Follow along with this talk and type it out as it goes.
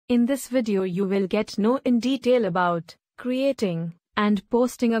In this video you will get know in detail about creating and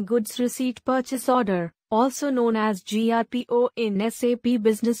posting a goods receipt purchase order, also known as GRPO in SAP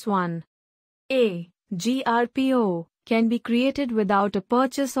Business One. A GRPO can be created without a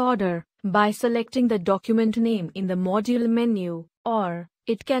purchase order by selecting the document name in the module menu, or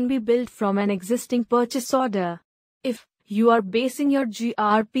it can be built from an existing purchase order. If you are basing your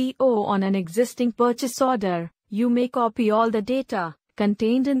GRPO on an existing purchase order, you may copy all the data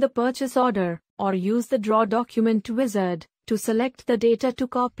contained in the purchase order, or use the Draw Document wizard to select the data to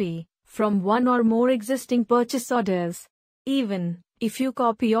copy from one or more existing purchase orders. Even if you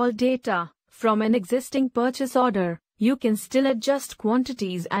copy all data from an existing purchase order, you can still adjust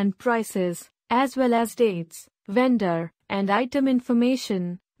quantities and prices, as well as dates, vendor, and item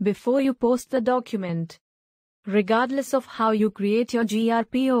information before you post the document. Regardless of how you create your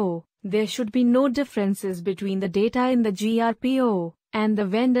GRPO, there should be no differences between the data in the GRPO and the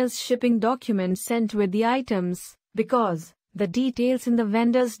vendor's shipping document sent with the items, because the details in the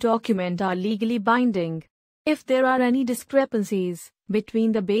vendor's document are legally binding. If there are any discrepancies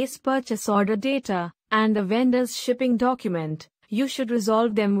between the base purchase order data and the vendor's shipping document, you should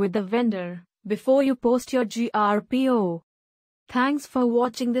resolve them with the vendor before you post your GRPO. Thanks for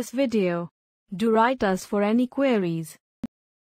watching this video. Do write us for any queries.